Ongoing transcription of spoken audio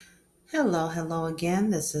Hello, hello again.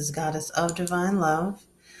 This is Goddess of Divine Love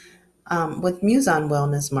with Muse on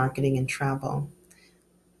Wellness Marketing and Travel.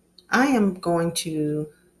 I am going to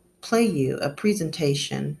play you a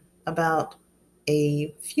presentation about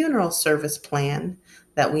a funeral service plan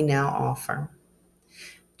that we now offer.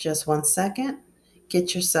 Just one second.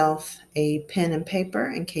 Get yourself a pen and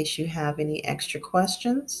paper in case you have any extra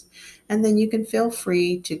questions, and then you can feel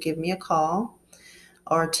free to give me a call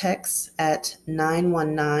or text at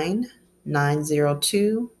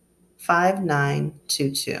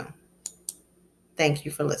 919-902-5922. Thank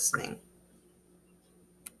you for listening.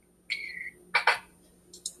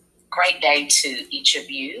 Great day to each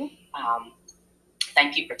of you.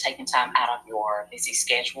 Thank you for taking time out of your busy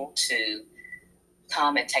schedule to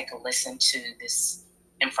come and take a listen to this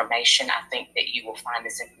information. I think that you will find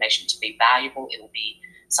this information to be valuable. It will be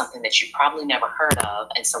something that you probably never heard of.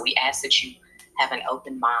 And so we ask that you have an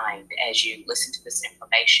open mind as you listen to this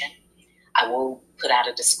information. I will put out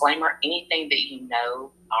a disclaimer. Anything that you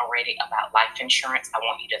know already about life insurance, I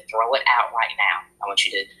want you to throw it out right now. I want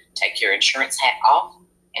you to take your insurance hat off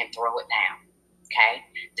and throw it down, okay?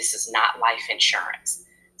 This is not life insurance.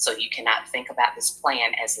 So you cannot think about this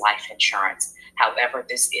plan as life insurance. However,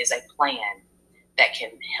 this is a plan that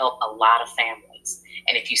can help a lot of families.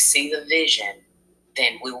 And if you see the vision,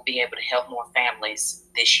 then we will be able to help more families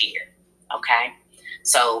this year, okay?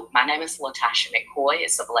 So my name is Latasha McCoy.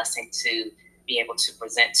 It's a blessing to be able to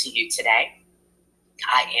present to you today.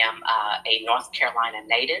 I am a North Carolina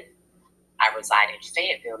native. I reside in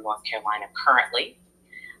Fayetteville, North Carolina currently.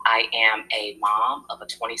 I am a mom of a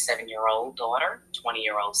 27-year-old daughter,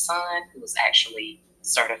 20-year-old son who is actually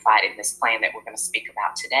certified in this plan that we're going to speak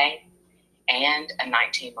about today, and a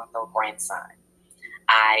 19-month-old grandson.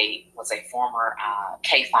 I was a former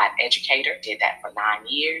K-5 educator, did that for 9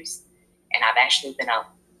 years, and I've actually been a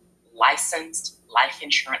licensed life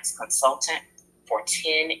insurance consultant for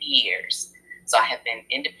 10 years. So I have been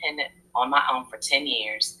independent on my own for 10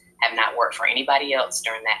 years, have not worked for anybody else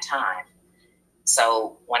during that time.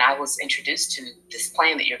 So when I was introduced to this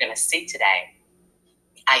plan that you're going to see today,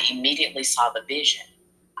 I immediately saw the vision.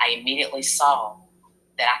 I immediately saw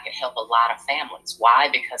that I could help a lot of families. Why?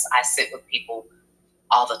 Because I sit with people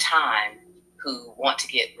all the time who want to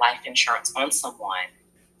get life insurance on someone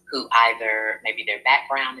who either maybe their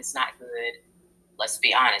background is not good. Let's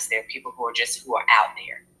be honest. There are people who are out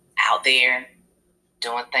there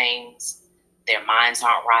doing things. Their minds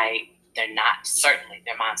aren't right. Their minds certainly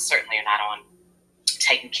are not on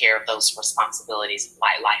taking care of those responsibilities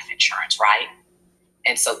like life insurance, right?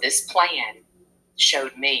 And so this plan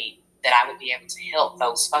showed me that I would be able to help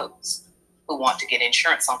those folks who want to get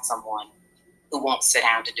insurance on someone who won't sit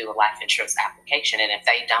down to do a life insurance application. And if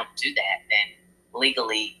they don't do that, then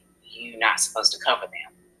legally you're not supposed to cover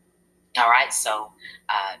them. All right, so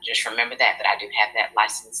just remember that I do have that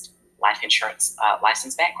licensed life insurance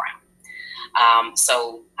license background.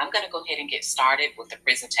 So I'm going to go ahead and get started with the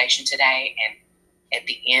presentation today. And at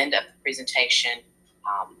the end of the presentation,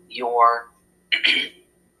 your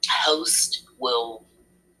host will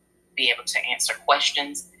be able to answer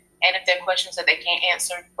questions. And if there are questions that they can't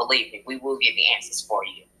answer, believe me, we will get the answers for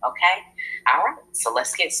you. Okay? All right, so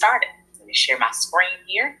let's get started. Let me share my screen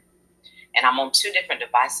here. And I'm on two different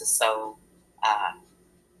devices, so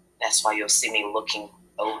that's why you'll see me looking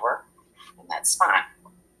over, and that's fine.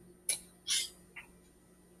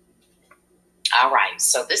 All right,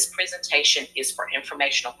 so this presentation is for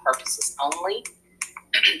informational purposes only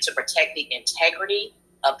to protect the integrity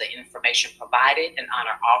of the information provided and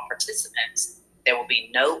honor all participants. There will be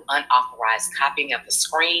no unauthorized copying of the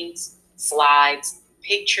screens, slides,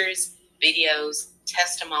 pictures, videos,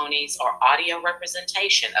 testimonies, or audio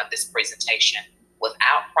representation of this presentation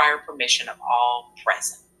without prior permission of all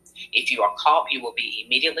present. If you are caught, you will be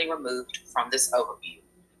immediately removed from this overview.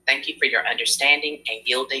 Thank you for your understanding and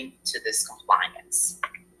yielding to this compliance.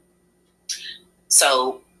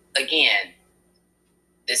 So again,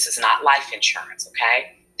 this is not life insurance,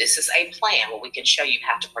 okay? This is a plan where we can show you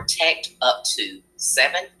how to protect up to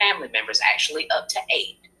 7 family members, actually up to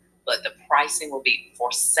 8. But the pricing will be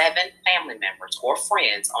for 7 family members or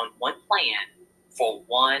friends on one plan for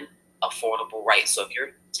one affordable rate. So if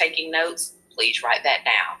you're taking notes, please write that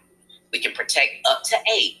down. We can protect up to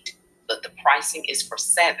 8, but the pricing is for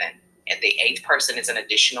 7. And the 8th person is an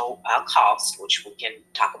additional cost, which we can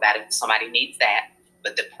talk about if somebody needs that.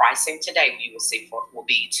 But the pricing today you will see will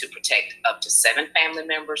be to protect up to 7 family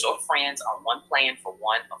members or friends on one plan for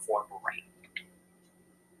one affordable rate.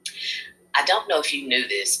 I don't know if you knew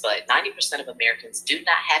this, but 90% of Americans do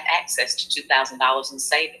not have access to $2,000 in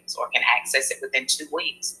savings or can access it within 2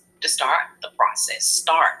 weeks. To start the process,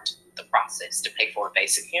 start the process to pay for a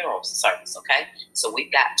basic funeral service, okay? So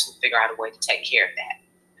we've got to figure out a way to take care of that.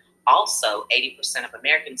 Also, 80% of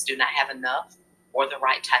Americans do not have enough or the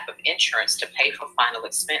right type of insurance to pay for final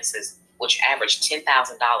expenses, which average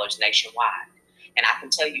 $10,000 nationwide. And I can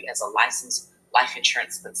tell you, as a licensed life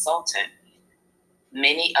insurance consultant,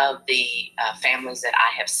 many of the families that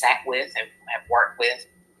I have sat with and have worked with,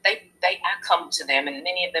 I come to them, and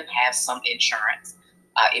many of them have some insurance.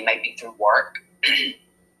 It may be through work,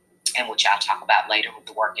 and which I'll talk about later with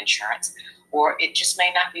the work insurance, or it just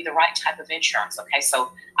may not be the right type of insurance. Okay,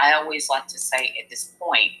 so I always like to say at this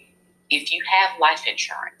point, if you have life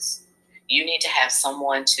insurance, you need to have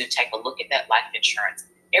someone to take a look at that life insurance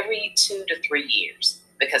every 2 to 3 years,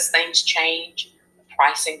 because things change,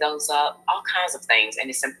 pricing goes up, all kinds of things, and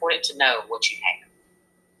it's important to know what you have.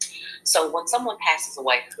 So when someone passes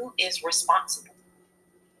away, who is responsible?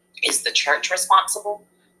 Is the church responsible?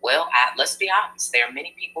 Well, let's be honest. There are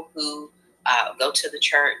many people who go to the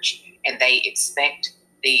church and they expect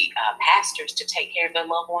the pastors to take care of their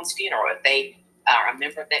loved one's funeral. If they are a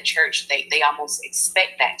member of that church, they almost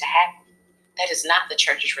expect that to happen. That is not the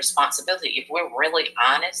church's responsibility. If we're really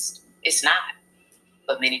honest, it's not.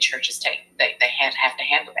 But many churches they have to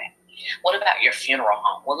handle that. What about your funeral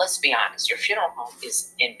home? Well, let's be honest. Your funeral home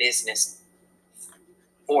is in business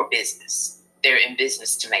for business. They're in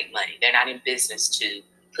business to make money. They're not in business to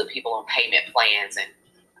put people on payment plans and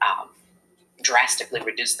drastically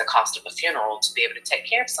reduce the cost of a funeral to be able to take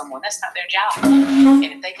care of someone. That's not their job. And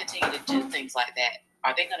if they continue to do things like that,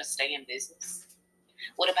 are they going to stay in business?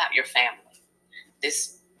 What about your family?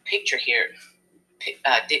 This picture here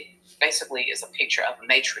basically is a picture of a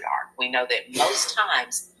matriarch. We know that most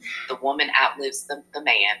times the woman outlives the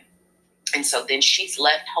man, and so then she's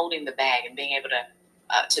left holding the bag and being able to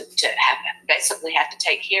have to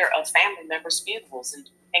take care of family members' funerals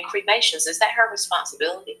and cremations. Is that her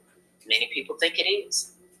responsibility? Many people think it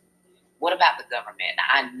is. What about the government? Now,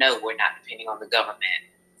 I know we're not depending on the government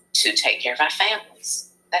to take care of our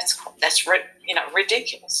families. That's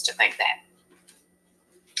ridiculous to think that.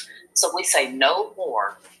 So we say no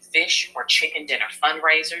more fish or chicken dinner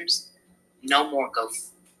fundraisers, no more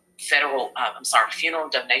funeral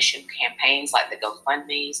donation campaigns like the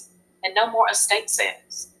GoFundMe's, and no more estate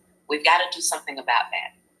sales. We've got to do something about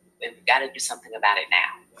that. We've got to do something about it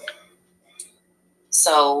now.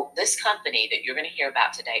 So this company that you're going to hear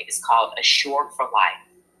about today is called Assure for Life.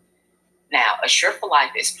 Now, Assure for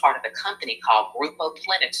Life is part of a company called Grupo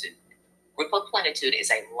Plenitude. Grupo Plenitude is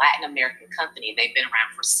a Latin American company. They've been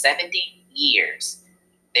around for 70 years.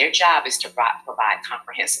 Their job is to provide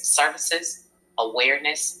comprehensive services,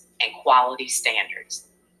 awareness, and quality standards.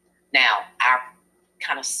 Now, our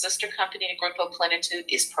kind of sister company to Grupo Plenitude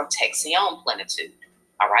is Protección Plenitude.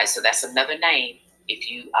 All right, so that's another name. If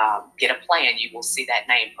you get a plan, you will see that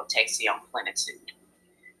name, Protección Plenitude.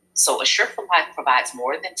 So Assure for Life provides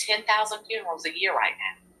more than 10,000 funerals a year right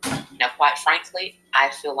now. Now, quite frankly, I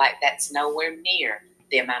feel like that's nowhere near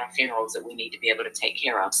the amount of funerals that we need to be able to take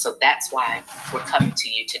care of. So that's why we're coming to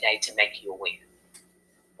you today to make you aware.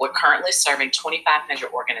 We're currently serving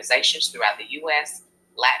 2,500 organizations throughout the U.S.,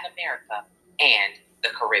 Latin America, and the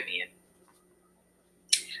Caribbean.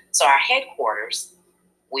 So our headquarters,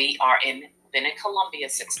 we are in Colombia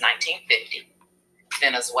since 1950,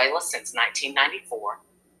 Venezuela since 1994,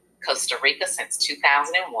 Costa Rica since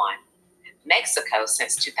 2001, Mexico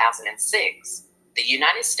since 2006, the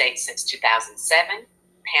United States since 2007,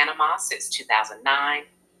 Panama since 2009,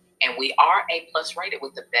 and we are A+ rated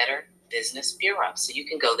with the Better Business Bureau, so you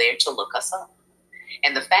can go there to look us up.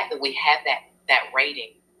 And the fact that we have that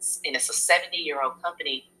rating, and it's a 70-year-old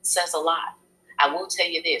company, says a lot. I will tell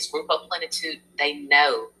you this, Grupo Plenitude, they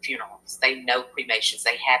know funerals, they know cremations,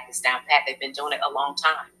 they have this down pat, they've been doing it a long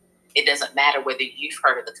time. It doesn't matter whether you've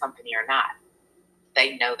heard of the company or not.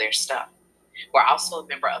 They know their stuff. We're also a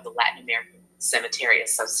member of the Latin American Cemetery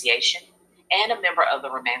Association and a member of the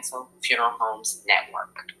Remanso Funeral Homes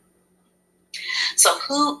Network. So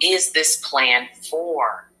who is this plan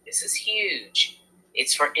for? This is huge.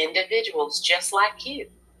 It's for individuals just like you,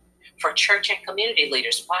 for church and community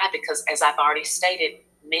leaders. Why? Because as I've already stated,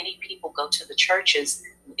 many people go to the churches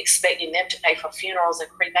expecting them to pay for funerals and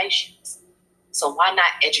cremations. So why not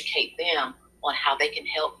educate them on how they can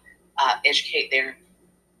help educate their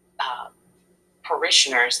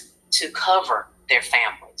parishioners to cover their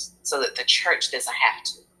families so that the church doesn't have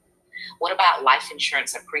to? What about life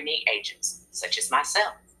insurance and pre-need agents, such as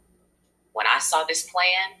myself? When I saw this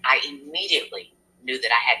plan, I immediately knew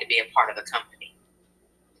that I had to be a part of the company.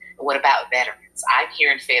 What about veterans? I'm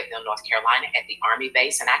here in Fayetteville, North Carolina at the Army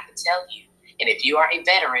base, and I can tell you, and if you are a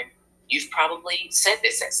veteran, you've probably said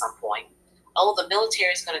this at some point, Oh, the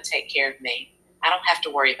military is going to take care of me. I don't have to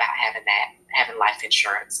worry about having life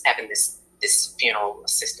insurance, having this funeral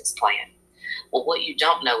assistance plan. Well, what you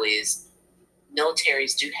don't know is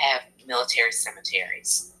militaries do have military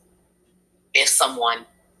cemeteries. If someone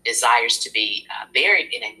desires to be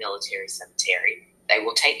buried in a military cemetery, they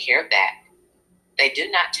will take care of that. They do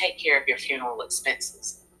not take care of your funeral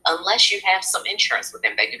expenses unless you have some insurance with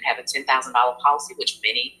them. They do have a $10,000 policy, which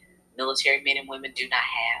many military men and women do not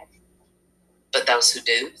have. But those who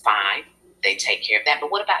do, fine, they take care of that.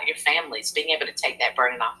 But what about your families? Being able to take that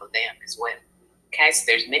burden off of them as well. Okay, so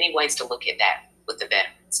there's many ways to look at that with the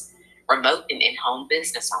veterans. Remote and in-home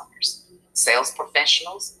business owners, sales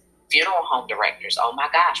professionals, funeral home directors. Oh my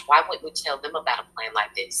gosh, why wouldn't we tell them about a plan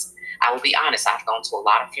like this? I will be honest, I've gone to a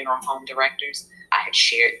lot of funeral home directors. I have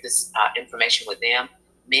shared this information with them.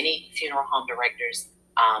 Many funeral home directors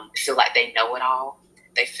feel like they know it all.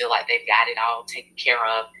 They feel like they've got it all taken care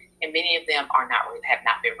of. And many of them have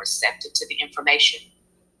not been receptive to the information.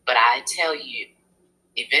 But I tell you,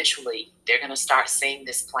 eventually they're going to start seeing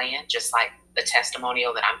this plan, just like the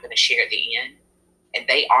testimonial that I'm going to share at the end. And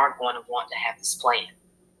they are going to want to have this plan.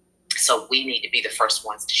 So we need to be the first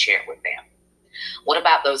ones to share it with them. What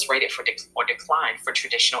about those rated for or declined for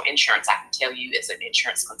traditional insurance? I can tell you, as an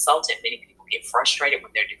insurance consultant, many people get frustrated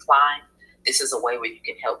when they're declined. This is a way where you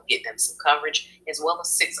can help get them some coverage, as well as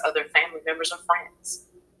 6 other family members or friends.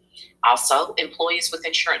 Also, employees with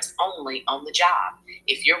insurance only on the job.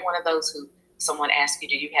 If you're one of those who someone asks you,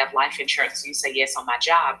 do you have life insurance? You say, yes, on my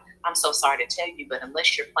job. I'm so sorry to tell you, but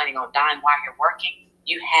unless you're planning on dying while you're working,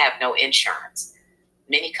 you have no insurance.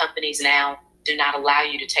 Many companies now do not allow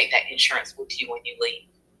you to take that insurance with you when you leave.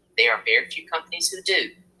 There are very few companies who do,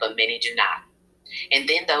 but many do not. And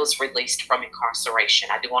then those released from incarceration.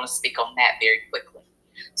 I do want to speak on that very quickly.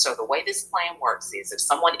 So the way this plan works is if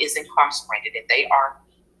someone is incarcerated and they are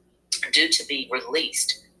due to be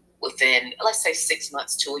released within, let's say, 6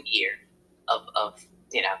 months to a year of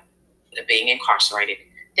being incarcerated,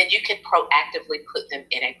 then you can proactively put them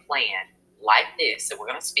in a plan like this that we're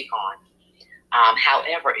going to speak on.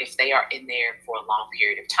 However, if they are in there for a long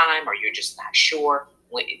period of time, or you're just not sure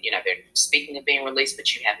when, they're speaking of being released,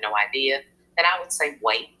 but you have no idea, then I would say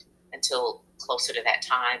wait until closer to that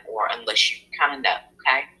time, or unless you kind of know,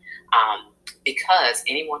 okay? Because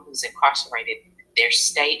anyone who's incarcerated, their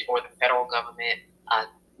state or the federal government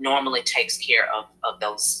normally takes care of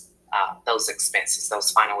those expenses,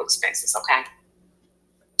 those final expenses, okay?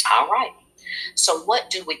 All right. So what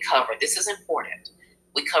do we cover? This is important.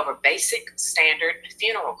 We cover basic standard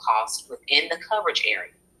funeral costs within the coverage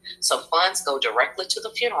area. So funds go directly to the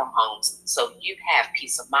funeral homes, so you have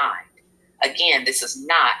peace of mind. Again, this is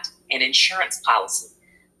not an insurance policy.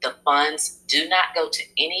 The funds do not go to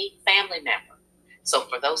any family member. So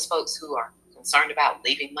for those folks who are concerned about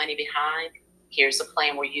leaving money behind, here's a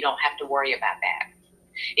plan where you don't have to worry about that.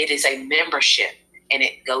 It is a membership, and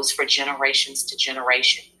it goes for generations to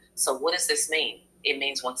generation. So what does this mean? It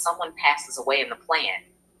means when someone passes away in the plan,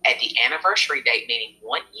 at the anniversary date, meaning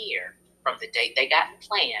 1 year from the date they got the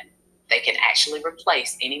plan, they can actually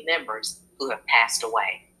replace any members who have passed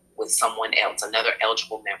away with someone else, another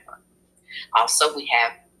eligible member. Also, we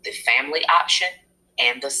have the family option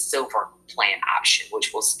and the silver plan option,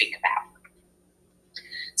 which we'll speak about.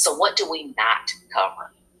 So what do we not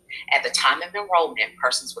cover? At the time of enrollment,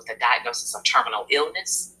 persons with a diagnosis of terminal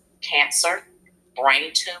illness, cancer,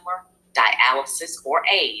 brain tumor, dialysis, or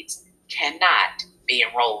AIDS cannot be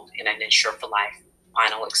enrolled in an Insure for Life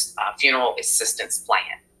final funeral assistance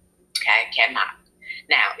plan. Okay, cannot.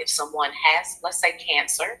 Now, if someone has, let's say,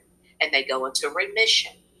 cancer, and they go into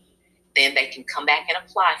remission, then they can come back and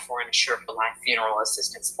apply for an Insure for Life funeral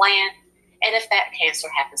assistance plan. And if that cancer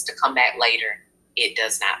happens to come back later, it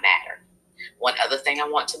does not matter. One other thing I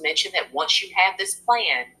want to mention, that once you have this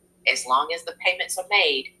plan, as long as the payments are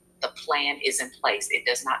made, the plan is in place. It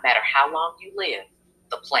does not matter how long you live,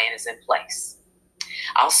 the plan is in place.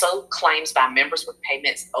 Also, claims by members with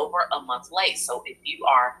payments over a month late. So if you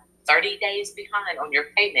are 30 days behind on your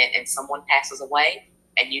payment and someone passes away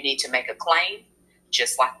and you need to make a claim,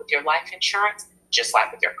 just like with your life insurance, just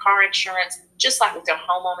like with your car insurance, just like with your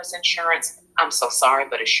homeowner's insurance, I'm so sorry,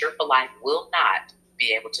 but Assure for Life will not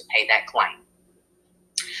be able to pay that claim.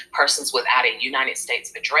 Persons without a United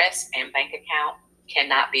States address and bank account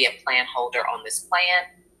cannot be a plan holder on this plan.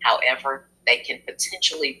 However, they can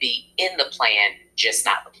potentially be in the plan, just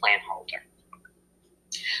not the plan holder.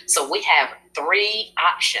 So we have 3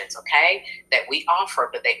 options, okay, that we offer,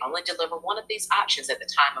 but they only deliver one of these options at the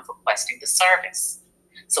time of requesting the service.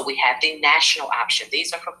 So we have the national option.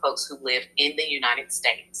 These are for folks who live in the United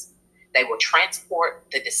States. They will transport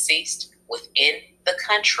the deceased within the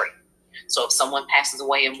country. So if someone passes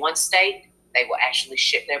away in one state, they will actually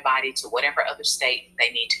ship their body to whatever other state they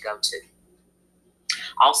need to go to.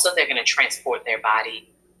 Also, they're going to transport their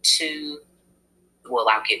body to, well,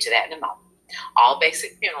 I'll get to that in a moment. All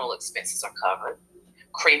basic funeral expenses are covered.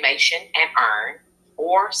 Cremation and urn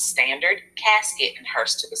or standard casket and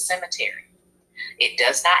hearse to the cemetery. It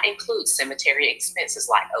does not include cemetery expenses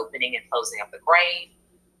like opening and closing of the grave,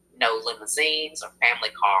 no limousines or family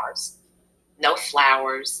cars, no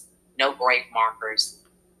flowers, no grave markers,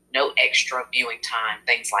 no extra viewing time,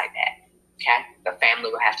 things like that. Okay? The family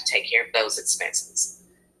will have to take care of those expenses.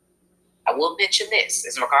 I will mention this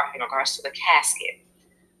in regards to the casket.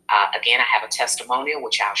 Again, I have a testimonial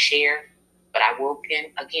which I'll share, but I will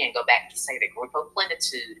again go back to say that Grupo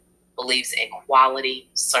Plenitude believes in quality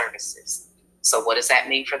services. So what does that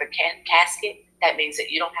mean for the casket? That means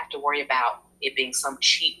that you don't have to worry about it being some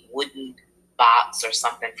cheap wooden box or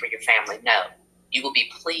something for your family. No, you will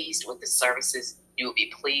be pleased with the services. You will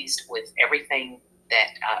be pleased with everything that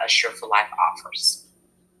Assure for Life offers.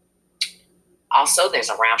 Also, there's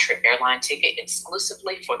a round-trip airline ticket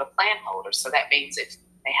exclusively for the plan holder. So that means if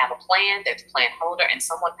they have a plan, they're the plan holder, and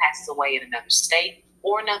someone passes away in another state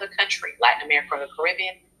or another country, Latin America or the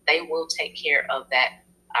Caribbean, they will take care of that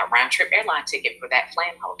round-trip airline ticket for that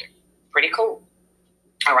plan holder. Pretty cool.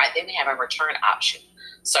 All right, then we have a return option,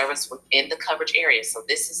 service within the coverage area. So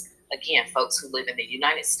this is, again, folks who live in the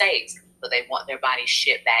United States, but they want their body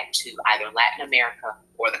shipped back to either Latin America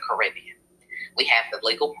or the Caribbean. We have the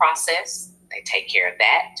legal process. They take care of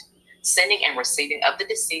that. Sending and receiving of the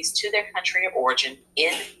deceased to their country of origin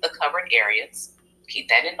in the covered areas. Keep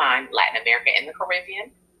that in mind. Latin America and the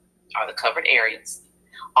Caribbean are the covered areas.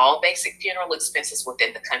 All basic funeral expenses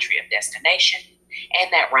within the country of destination,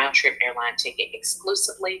 and that round-trip airline ticket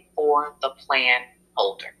exclusively for the plan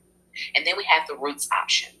holder. And then we have the roots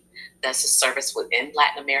option. That's a service within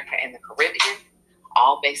Latin America and the Caribbean.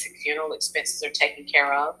 All basic funeral expenses are taken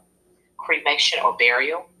care of. Cremation or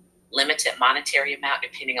burial, limited monetary amount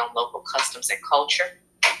depending on local customs and culture.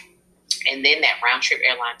 And then that round-trip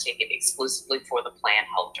airline ticket exclusively for the plan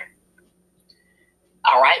holder.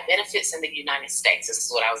 All right, benefits in the United States. This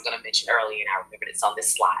is what I was going to mention earlier, and I remembered it's on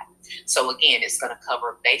this slide. So again, it's going to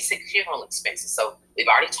cover basic funeral expenses. So we've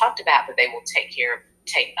already talked about that they will take care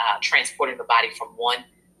of transporting the body from one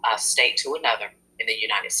state to another in the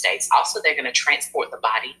United States. Also, they're going to transport the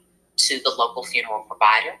body to the local funeral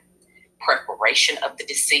provider. Preparation of the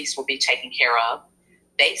deceased will be taken care of.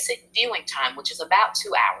 Basic viewing time, which is about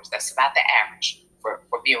 2 hours. That's about the average for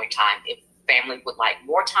viewing time. If family would like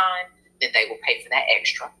more time, then they will pay for that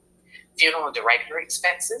extra. Funeral director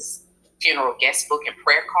expenses, funeral guest book and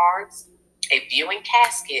prayer cards, a viewing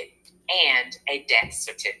casket, and a death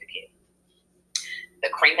certificate. The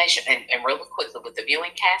cremation, and really quickly with the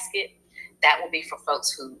viewing casket, that will be for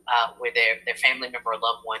folks who, where their family member or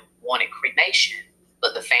loved one wanted cremation,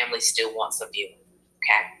 but the family still wants a viewing,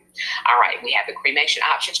 okay? All right, we have the cremation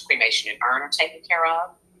options. Cremation and urn are taken care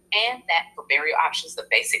of. And that for burial options, the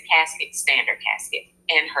basic casket, standard casket,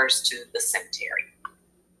 and hearse to the cemetery.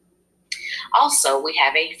 Also, we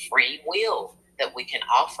have a free will that we can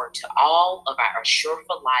offer to all of our Assure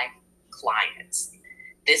for Life clients.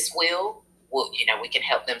 This will, we can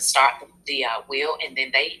help them start the will, and then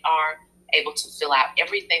they are able to fill out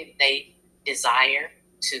everything that they desire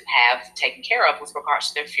to have taken care of with regards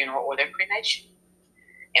to their funeral or their cremation.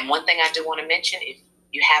 And one thing I do want to mention, if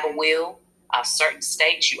you have a will, certain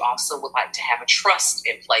states, you also would like to have a trust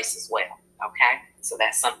in place as well, okay? So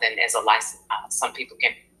that's something as a license, some people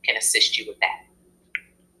can assist you with that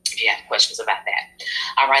if you have questions about that.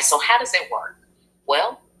 All right, so how does it work?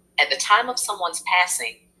 Well, at the time of someone's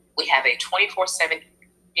passing, we have a 24/7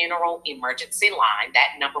 funeral emergency line.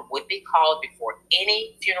 That number would be called before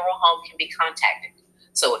any funeral home can be contacted.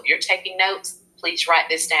 So if you're taking notes, please write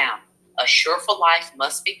this down. Assure for Life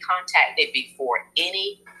must be contacted before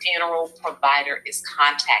any funeral provider is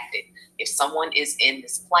contacted if someone is in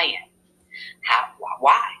this plan.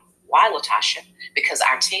 Why? Why, Latasha? Because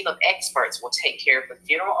our team of experts will take care of the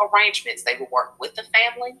funeral arrangements. They will work with the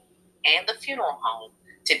family and the funeral home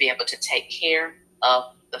to be able to take care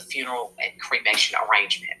of the funeral and cremation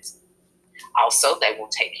arrangements. Also, they will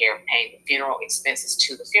take care of paying the funeral expenses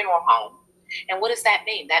to the funeral home. And what does that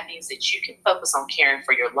mean? That means that you can focus on caring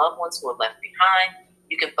for your loved ones who are left behind.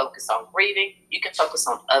 You can focus on grieving. You can focus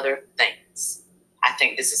on other things. I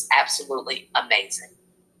think this is absolutely amazing.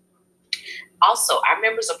 Also, our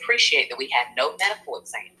members appreciate that we have no medical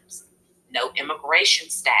exams, no immigration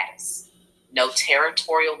status, no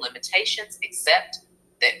territorial limitations, except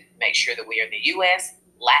that make sure that we are in the U.S.,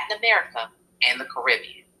 Latin America, and the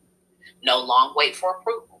Caribbean. No long wait for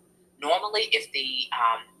approval. Normally, if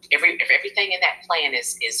if everything in that plan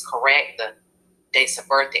is correct, the dates of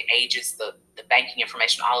birth, the ages, the banking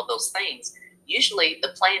information, all of those things, usually the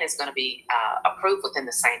plan is going to be approved within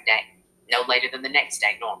the same day, no later than the next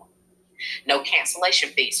day normally. No cancellation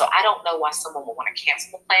fee. So I don't know why someone would want to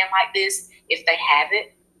cancel a plan like this if they have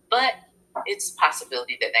it, but it's a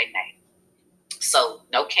possibility that they may. So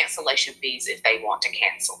no cancellation fees if they want to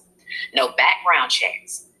cancel. No background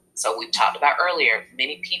checks. So we talked about earlier,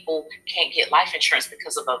 many people can't get life insurance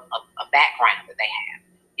because of a background that they have.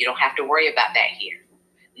 You don't have to worry about that here.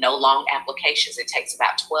 No long applications. It takes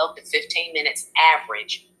about 12 to 15 minutes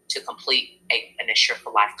average to complete an Assure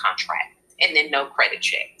for Life contract. And then no credit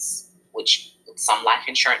checks, which some life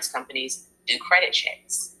insurance companies do credit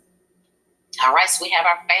checks. All right, so we have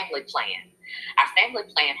our family plan. Our family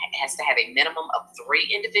plan has to have a minimum of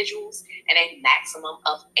 3 individuals and a maximum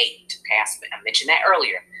of 8. Okay, I mentioned that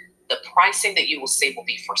earlier. The pricing that you will see will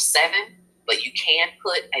be for 7, but you can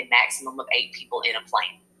put a maximum of 8 people in a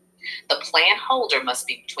plan. The plan holder must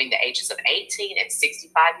be between the ages of 18 and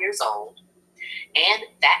 65 years old, and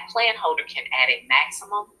that plan holder can add a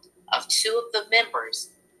maximum of 2 of the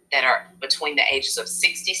members that are between the ages of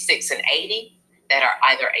 66 and 80 that are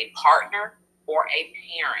either a partner or a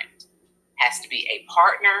parent. Has to be a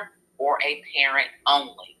partner or a parent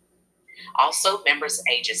only. Also, members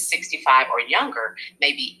ages 65 or younger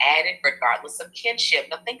may be added regardless of kinship.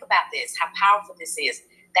 Now think about this, how powerful this is.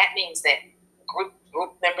 That means that group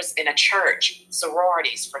members in a church,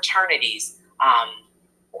 sororities, fraternities,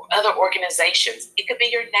 or other organizations, it could be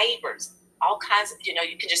your neighbors, all kinds of, you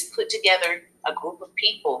can just put together a group of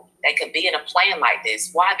people that could be in a plan like this.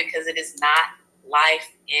 Why? Because it is not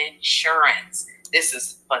life insurance. This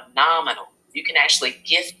is phenomenal. You can actually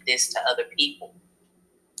gift this to other people.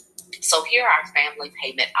 So here are our family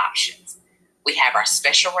payment options. We have our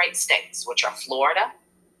special rate states, which are Florida,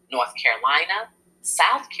 North Carolina,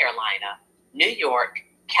 South Carolina, New York,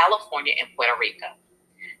 California, and Puerto Rico.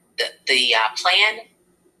 The plan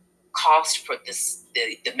cost for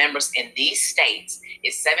the members in these states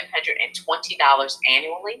is $720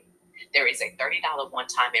 annually. There is a $30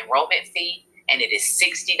 one-time enrollment fee, and it is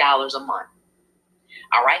 $60 a month.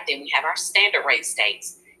 All right, then we have our standard rate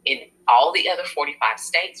states. In all the other 45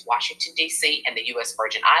 states, Washington, D.C., and the U.S.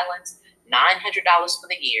 Virgin Islands, $900 for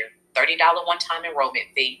the year, $30 one-time enrollment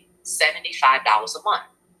fee, $75 a month.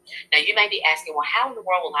 Now, you may be asking, well, how in the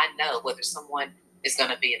world will I know whether someone is going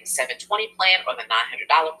to be in the $720 plan or the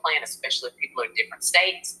 $900 plan, especially if people are in different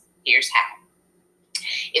states? Here's how.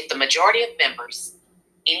 If the majority of members,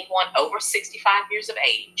 anyone over 65 years of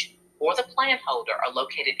age, or the plan holder are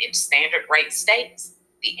located in standard rate states,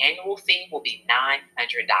 the annual fee will be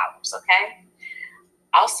 $900, okay?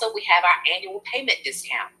 Also, we have our annual payment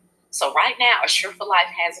discount. So right now, Assure for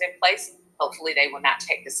Life has it in place. Hopefully they will not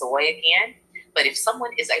take this away again. But if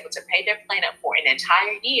someone is able to pay their plan up for an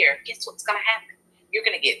entire year, guess what's going to happen? You're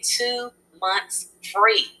going to get 2 months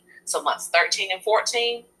free. So months 13 and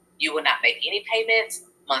 14, you will not make any payments.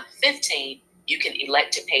 Month 15, you can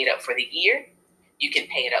elect to pay it up for the year. You can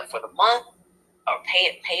pay it up for the month, or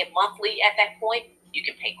pay it monthly at that point. You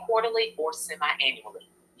can pay quarterly or semi-annually.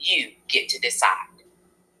 You get to decide.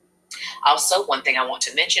 Also, one thing I want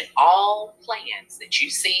to mention, all plans that you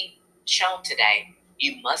see shown today,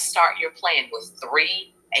 you must start your plan with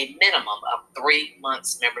a minimum of 3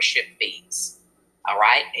 months membership fees. All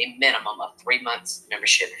right, a minimum of 3 months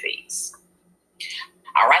membership fees.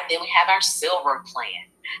 All right, then we have our silver plan.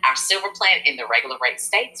 Our silver plan in the regular rate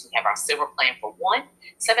states, we have our silver plan for one,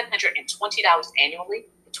 $720 annually,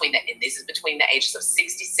 and this is between the ages of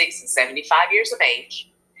 66 and 75 years of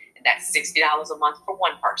age, and that's $60 a month for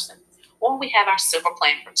one person. Or we have our silver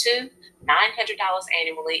plan for two, $900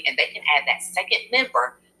 annually, and they can add that second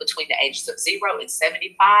member between the ages of 0 and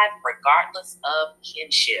 75, regardless of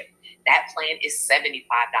kinship. That plan is $75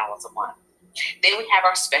 a month. Then we have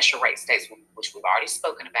our special rate states, which we've already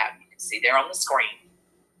spoken about. You can see there on the screen.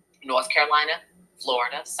 North Carolina,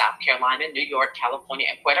 Florida, South Carolina, New York, California,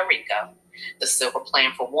 and Puerto Rico. The silver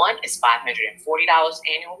plan for one is $540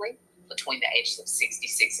 annually between the ages of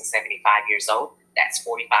 66 and 75 years old. That's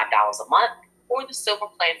 $45 a month. Or the silver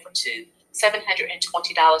plan for two,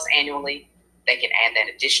 $720 annually. They can add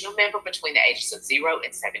that additional member between the ages of 0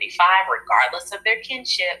 and 75, regardless of their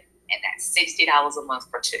kinship, and that's $60 a month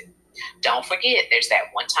for two. Don't forget, there's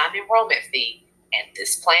that one-time enrollment fee, and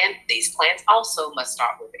these plans also must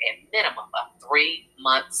start with a minimum of 3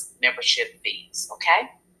 months membership fees, okay?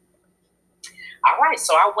 All right,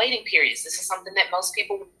 so our waiting periods, this is something that most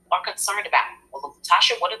people are concerned about. Well,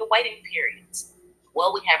 Tasha, what are the waiting periods?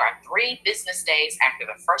 Well, we have our 3 business days after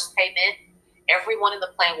the first payment. Everyone in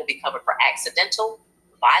the plan will be covered for accidental,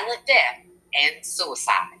 violent death and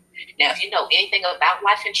suicide. Now, if you know anything about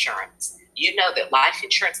life insurance, you know that life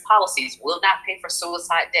insurance policies will not pay for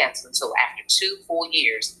suicide deaths until after 2 full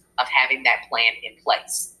years of having that plan in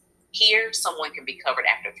place. Here, someone can be covered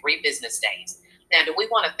after 3 business days. Now, do we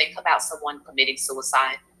want to think about someone committing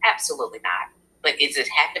suicide? Absolutely not. But is it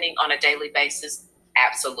happening on a daily basis?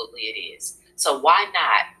 Absolutely it is. So why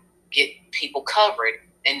not get people covered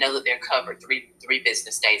and know that they're covered three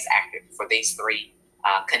business days after for these 3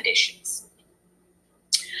 conditions?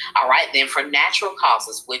 All right, then for natural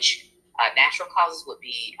causes, which natural causes would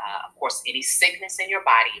be, of course, any sickness in your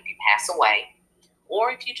body if you pass away,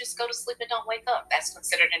 or if you just go to sleep and don't wake up. That's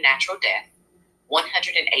considered a natural death.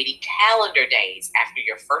 180 calendar days after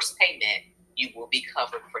your first payment, you will be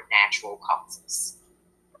covered for natural causes.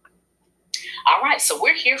 All right, so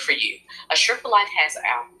we're here for you. Assure for Life has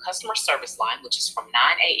our customer service line, which is from 9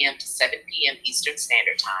 a.m. to 7 p.m. Eastern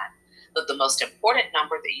Standard Time. But the most important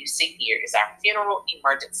number that you see here is our funeral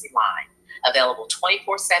emergency line, available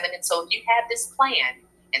 24/7. And so if you have this plan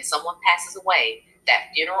and someone passes away, that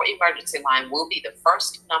funeral emergency line will be the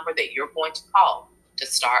first number that you're going to call to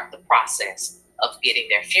start the process of getting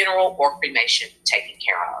their funeral or cremation taken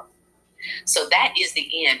care of. So that is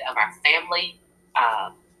the end of our family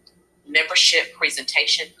membership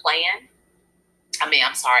presentation plan.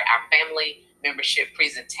 Our family membership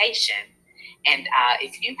presentation. And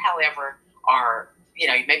if you, however, are,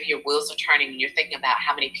 maybe your wheels are turning and you're thinking about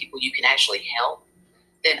how many people you can actually help,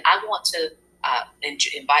 then I want to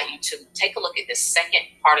invite you to take a look at this second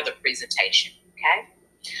part of the presentation, okay?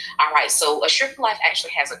 All right, so Assure for Life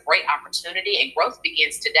actually has a great opportunity, and growth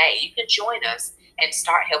begins today. You can join us and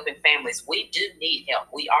start helping families. We do need help.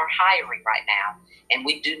 We are hiring right now, and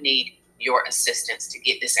we do need your assistance to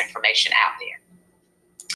get this information out there.